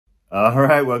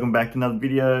Alright, welcome back to another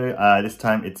video. This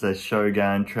time it's a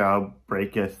Shogun Trail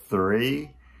Breaker 3.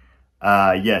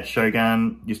 Yeah,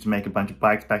 Shogun used to make a bunch of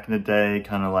bikes back in the day,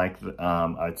 kind of like,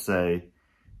 I'd say,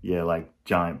 yeah, like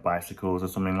giant bicycles or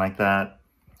something like that.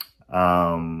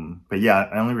 But yeah,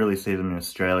 I only really see them in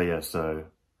Australia, so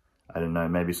I don't know,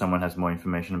 maybe someone has more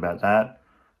information about that.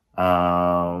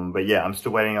 But yeah, I'm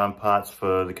still waiting on parts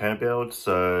for the Kona build,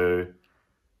 so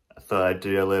I thought I'd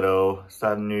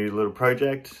start a new little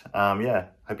project. Yeah,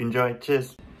 hope you enjoy.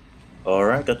 Cheers.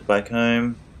 Alright, got the bike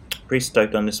home. Pretty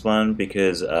stoked on this one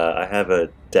because I have a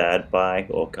dad bike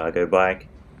or cargo bike,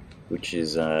 which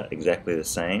is exactly the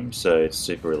same, so it's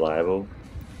super reliable.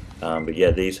 But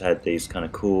yeah, these had these kind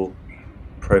of cool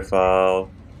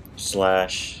profile /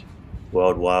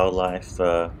 World Wildlife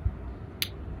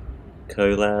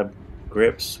collab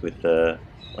grips with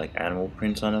like animal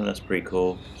prints on them. That's pretty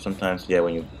cool. Sometimes, yeah,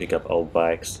 when you pick up old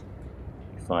bikes,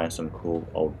 you find some cool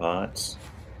old parts.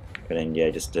 But then,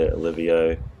 yeah, just the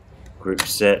Olivio group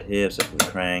set here. So for the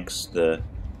cranks, the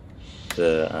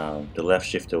left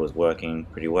shifter was working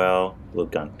pretty well. A little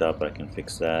gunked up, but I can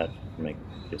fix that. Make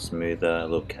it smoother. A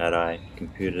little cat eye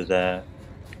computer there.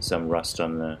 Some rust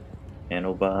on the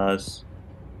handlebars.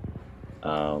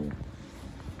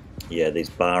 Yeah, these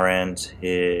bar ends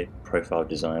here, profile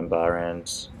design bar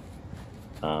ends.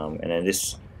 And then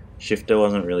this shifter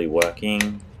wasn't really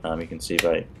working. You can see if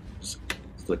I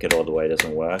flick it all the way, it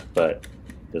doesn't work, but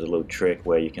there's a little trick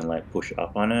where you can like push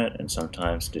up on it and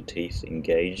sometimes the teeth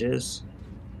engages.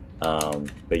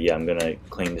 But yeah, I'm gonna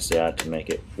clean this out to make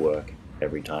it work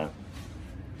every time.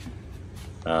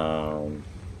 Little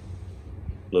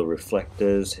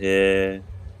reflectors here.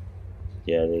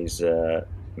 Yeah, these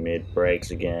mid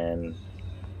brakes again,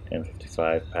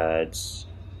 M55 pads,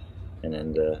 and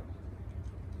then the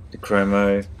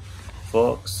chromo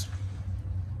forks.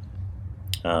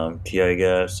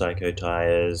 Tioga Psycho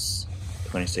tires,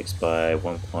 26 by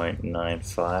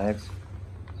 1.95.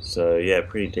 So yeah,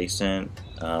 pretty decent.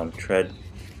 Tread a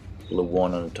little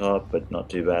worn on the top, but not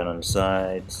too bad on the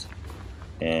sides.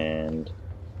 And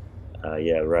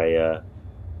yeah, Raya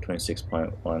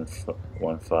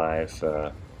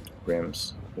 26.15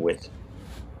 rims width.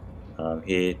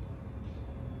 Here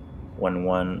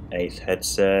 1/1/8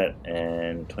 headset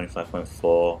and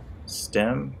 25.4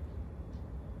 stem,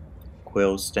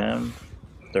 quill stem,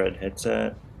 thread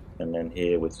headset, and then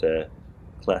here with the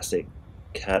classic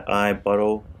cat eye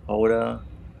bottle holder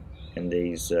and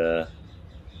these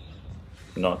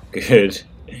not good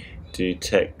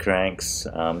tech cranks.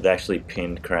 They're actually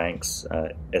pinned cranks,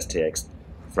 STX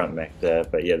front mech there,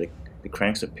 but yeah, the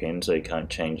cranks are pinned so you can't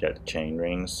change out the chain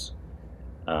rings.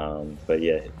 But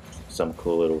yeah, some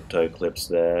cool little toe clips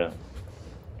there,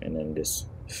 and then this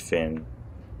fin,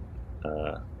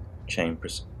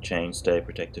 chain stay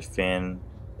protective fin.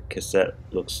 The cassette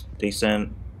looks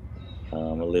decent.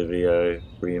 Olivio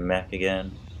rear mech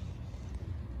again.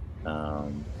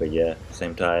 But yeah,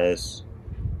 same tires,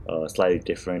 slightly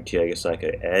different Tioga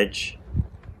Psycho edge.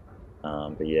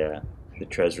 But yeah, the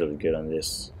tread's really good on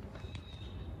this.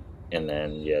 And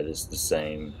then yeah, this is the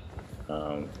same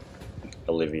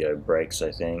Olivio brakes,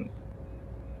 I think.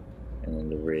 And then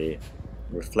the rear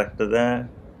reflector there.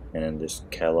 And then this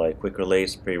Caloi quick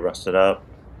release, pretty rusted up.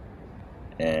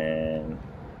 And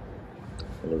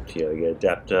a little Tioga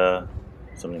adapter.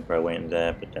 Something probably went in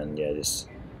there, but then yeah, this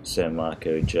San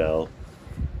Marco gel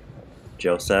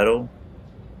saddle.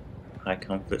 High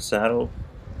comfort saddle.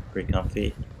 Pretty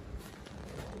comfy.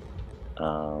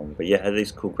 But yeah, had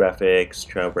these cool graphics,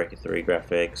 Trail Breaker 3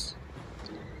 graphics.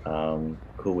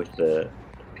 Cool with the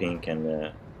pink and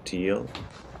the teal.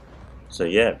 So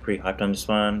yeah, pretty hyped on this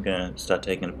one. Gonna start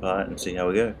taking it apart and see how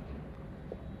we go.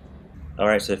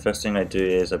 Alright, so first thing I do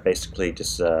is I basically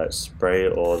just spray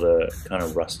all the kind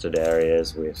of rusted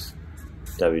areas with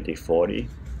WD-40.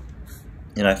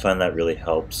 And I find that really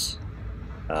helps,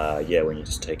 yeah, when you're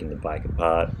just taking the bike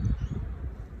apart.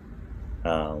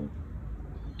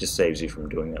 Just saves you from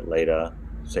doing it later,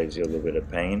 saves you a little bit of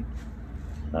pain.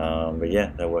 But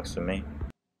yeah, that works for me.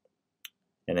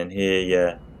 And then here,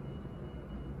 yeah,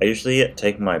 I usually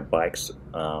take my bikes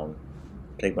apart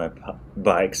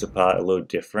a little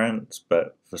different,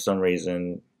 but for some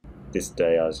reason this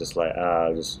day I was just like,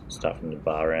 I'll just start from the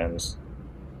bar ends.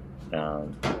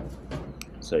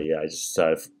 So yeah, I just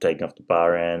started taking off the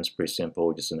bar ends, pretty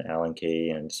simple, just an Allen key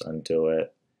and just undo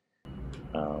it.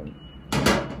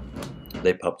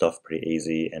 They popped off pretty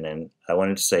easy, and then I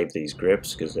wanted to save these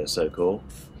grips because they're so cool.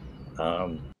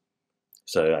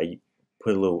 So I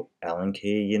put a little Allen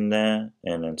key in there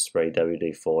and then spray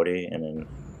WD-40, and then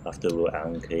after the little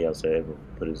Allen key I was able to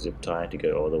put a zip tie to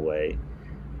go all the way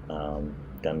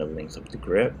down the length of the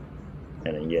grip.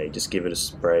 and then yeah, just give it a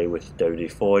spray with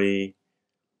WD-40.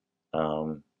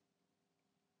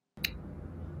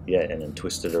 Yeah, and then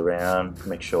twist it around,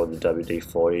 make sure the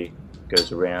WD-40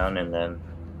 goes around, and then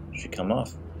it should come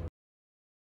off.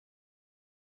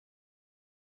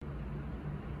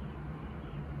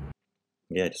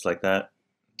 Yeah, just like that.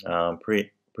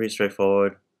 Pretty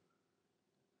straightforward.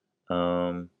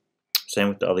 Same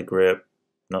with the other grip,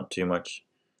 not too much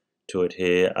to it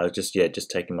here. I was just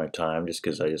taking my time just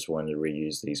because I just wanted to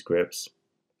reuse these grips.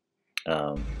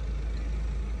 But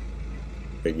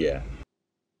yeah,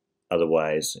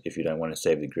 otherwise, if you don't want to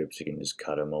save the grips, you can just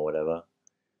cut them or whatever.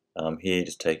 Here,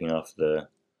 just taking off the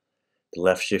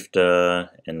left shifter,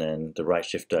 and then the right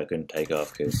shifter I couldn't take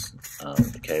off because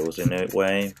the cable's in the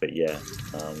way. But yeah,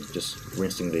 just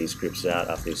rinsing these grips out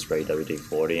after you spray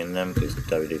WD-40 in them, because the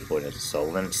WD-40 has a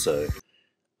solvent, so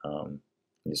you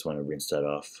just want to rinse that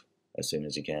off as soon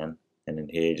as you can. And then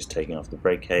here, just taking off the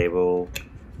brake cable,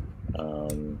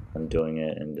 undoing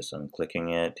it and just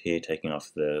unclicking it. Here, taking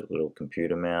off the little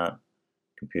computer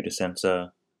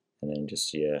sensor, and then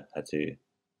just had to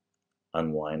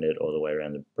unwind it all the way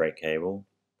around the brake cable.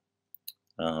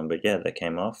 But yeah, that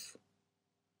came off.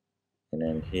 And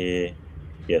then here,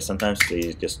 yeah, sometimes it's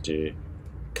easy just to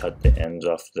cut the ends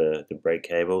off the brake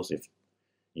cables if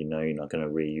you know you're not going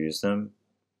to reuse them.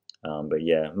 But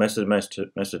yeah, most of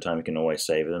the time you can always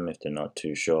save them if they're not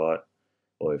too short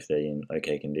or if they're in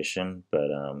okay condition. But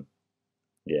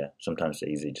yeah, sometimes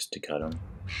it's easy just to cut them.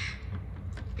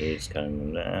 Yeah, just cutting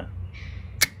them there.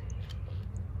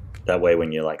 That way,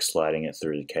 when you're like sliding it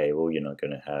through the cable, you're not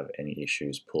going to have any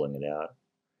issues pulling it out.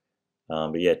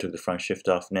 But yeah, I took the front shift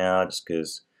off now just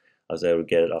because I was able to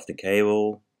get it off the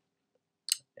cable,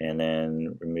 and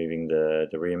then removing the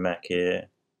rear mech here,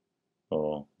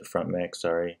 or the front mech,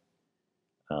 sorry.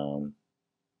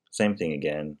 Same thing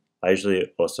again. I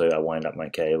usually also I wind up my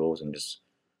cables and just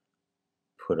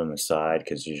put them aside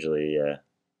because usually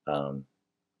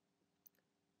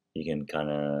you can kind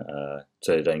of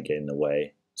so they don't get in the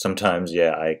way. Sometimes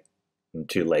I'm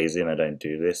too lazy and I don't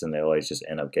do this, and they always just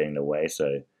end up getting in the way.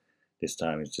 So this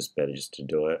time it's just better just to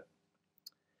do it.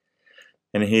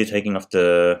 And here, taking off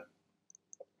the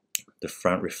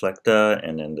front reflector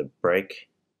and then the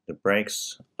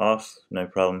brakes off, no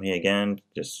problem here again,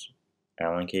 just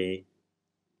Allen key.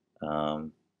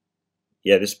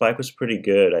 Yeah, this bike was pretty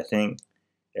good. I think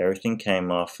everything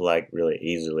came off like really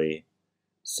easily,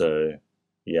 so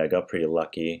yeah, I got pretty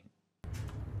lucky.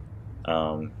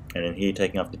 And then here,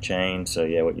 taking off the chain, so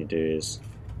yeah, what you do is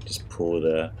just pull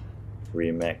the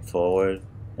rear mech forward,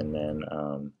 and then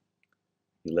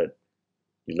you let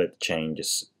the chain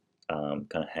just kind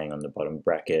of hang on the bottom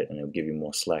bracket, and it'll give you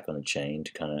more slack on the chain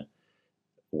to kind of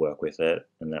work with it,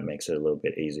 and that makes it a little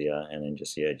bit easier. And then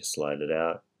just slide it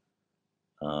out.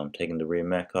 Taking the rear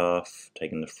mech off,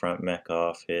 taking the front mech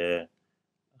off here,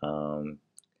 cutting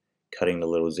the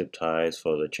little zip ties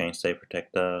for the chainstay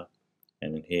protector,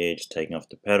 and then here just taking off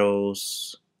the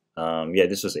pedals. Yeah,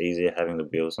 this was easier having the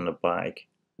wheels on the bike.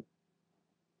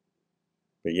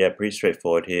 But yeah, pretty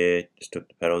straightforward here. Just took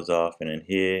the pedals off, and then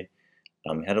here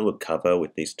had a little cover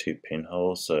with these two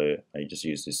pinholes, so I just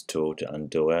used this tool to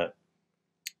undo it.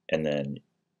 And then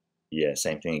yeah,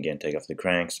 same thing again, take off the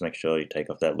cranks, make sure you take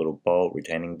off that little bolt,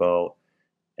 retaining bolt.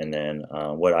 And then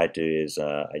what I do is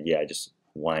I just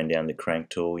wind down the crank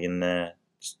tool in there,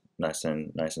 just nice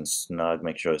and snug,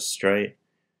 make sure it's straight.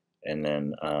 And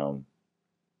then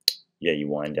yeah, you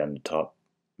wind down the top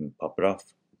and pop it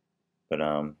off. But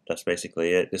that's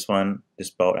basically it. This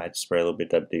bolt, I had to spray a little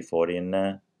bit of WD-40 in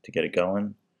there to get it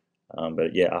going.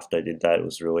 But yeah, after I did that, it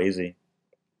was real easy.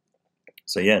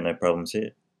 So yeah, no problems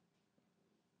here.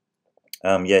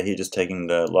 Yeah, here just taking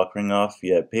the lock ring off.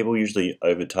 Yeah, people usually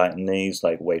over tighten these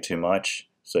like way too much,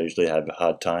 so usually I have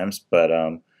hard times. But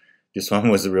this one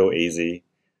was real easy,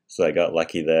 so I got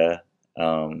lucky there.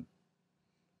 And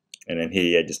then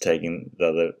here, yeah, just taking the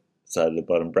other side of the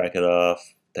bottom bracket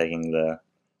off, taking the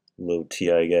little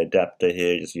Tioga adapter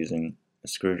here, just using a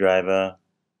screwdriver.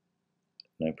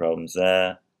 No problems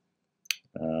there.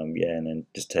 Yeah, and then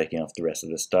just taking off the rest of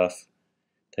the stuff.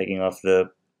 Taking off the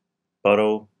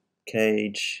bottle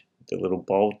cage, the little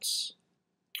bolts.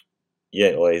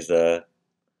 Yeah, always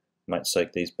might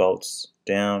soak these bolts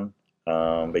down.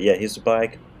 But yeah, here's the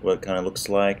bike, what it kind of looks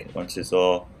like once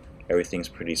everything's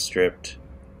pretty stripped.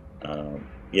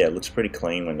 Yeah, it looks pretty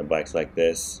clean when the bike's like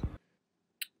this.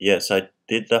 Yeah, so I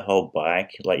did the whole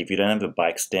bike. Like, if you don't have a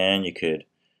bike stand, you could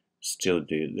still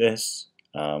do this.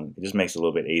 It just makes it a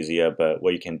little bit easier, but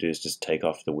what you can do is just take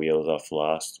off the wheels off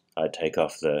last. I take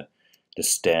off the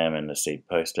stem and the seat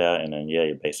post out, and then yeah,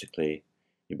 you're basically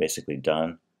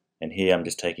done. And here I'm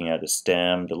just taking out the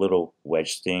stem. The little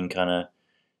wedge thing kind of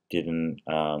didn't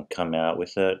come out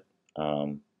with it.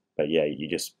 But yeah, you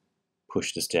just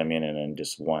push the stem in and then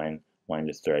just wind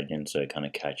the thread in so it kind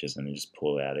of catches and then just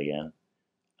pull it out again.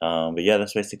 But yeah,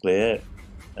 that's basically it.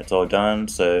 That's all done.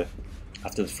 So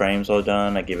after the frame's all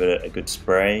done, I give it a good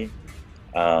spray.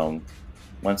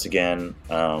 Once again,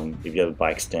 if you have a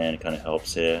bike stand, it kind of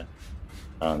helps here,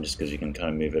 just because you can kind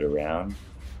of move it around.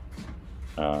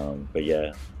 But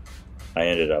yeah, I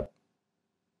ended up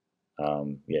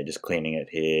just cleaning it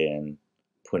here and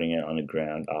putting it on the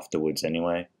ground afterwards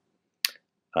anyway.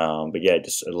 But yeah,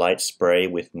 just a light spray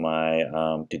with my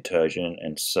detergent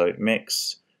and soap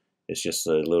mix. It's just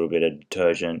a little bit of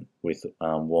detergent with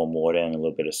warm water and a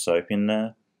little bit of soap in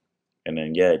there, and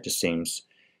then yeah, it just seems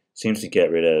to get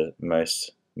rid of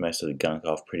most of the gunk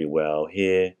off pretty well.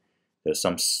 Here, there's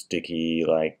some sticky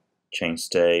like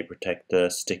chainstay protector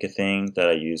sticker thing that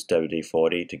I used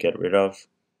WD-40 to get rid of,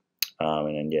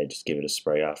 and then yeah, just give it a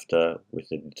spray after with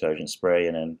the detergent spray,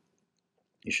 and then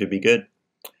you should be good.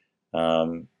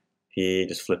 Here,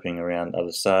 just flipping around the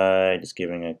other side, just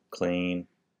giving a clean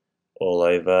all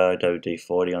over,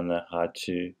 WD-40 on the hard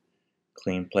to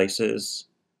clean places,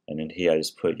 and then here I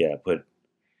just put the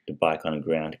bike on the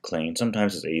ground to clean.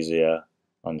 Sometimes it's easier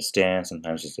on the stand,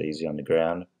 sometimes it's easier on the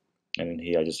ground, and then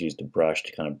here I just use the brush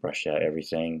to kind of brush out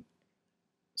everything.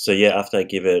 So yeah, after I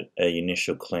give it an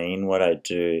initial clean, what I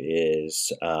do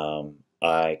is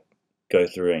I go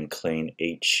through and clean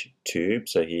each tube.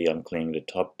 So here I'm cleaning the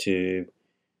top tube,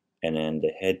 and then the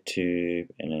head tube,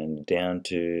 and then the down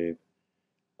tube,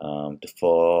 the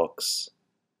forks,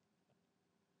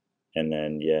 and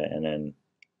then yeah, and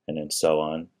then so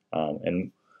on.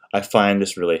 And I find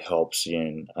this really helps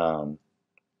in kind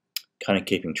of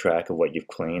keeping track of what you've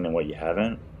cleaned and what you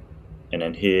haven't. And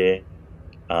then here,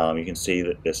 you can see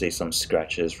that there's some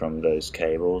scratches from those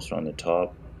cables from the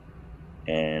top.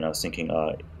 And I was thinking,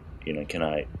 can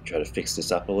I try to fix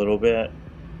this up a little bit?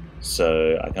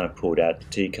 So I kind of pulled out the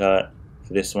T-cut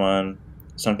for this one.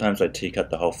 Sometimes I T-cut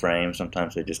the whole frame.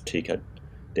 Sometimes I just T-cut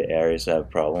the areas that have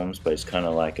problems. But it's kind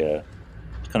of like it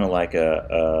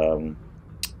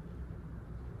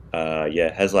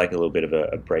has like a little bit of an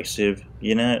abrasive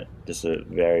in it, just a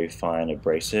very fine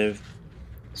abrasive.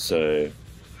 So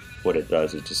what it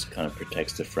does is just kind of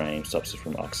protects the frame, stops it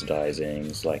from oxidizing.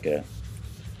 It's like a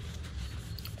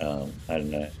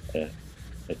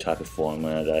type of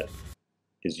formula that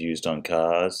is used on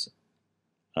cars.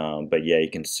 But yeah, you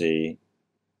can see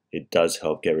it does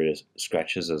help get rid of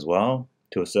scratches as well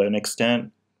to a certain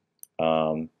extent.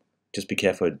 Just be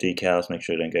careful with decals, make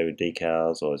sure you don't go with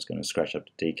decals or it's going to scratch up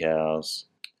the decals.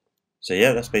 So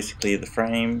yeah, that's basically the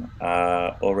frame,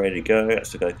 all ready to go. I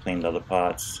still got to clean the other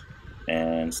parts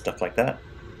and stuff like that.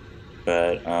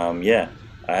 But yeah,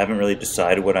 I haven't really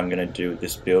decided what I'm going to do with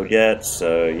this build yet,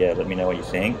 so yeah, let me know what you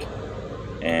think,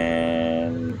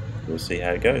 and we'll see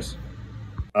how it goes.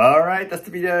 Alright, that's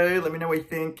the video. Let me know what you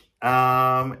think,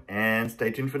 and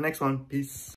stay tuned for the next one. Peace.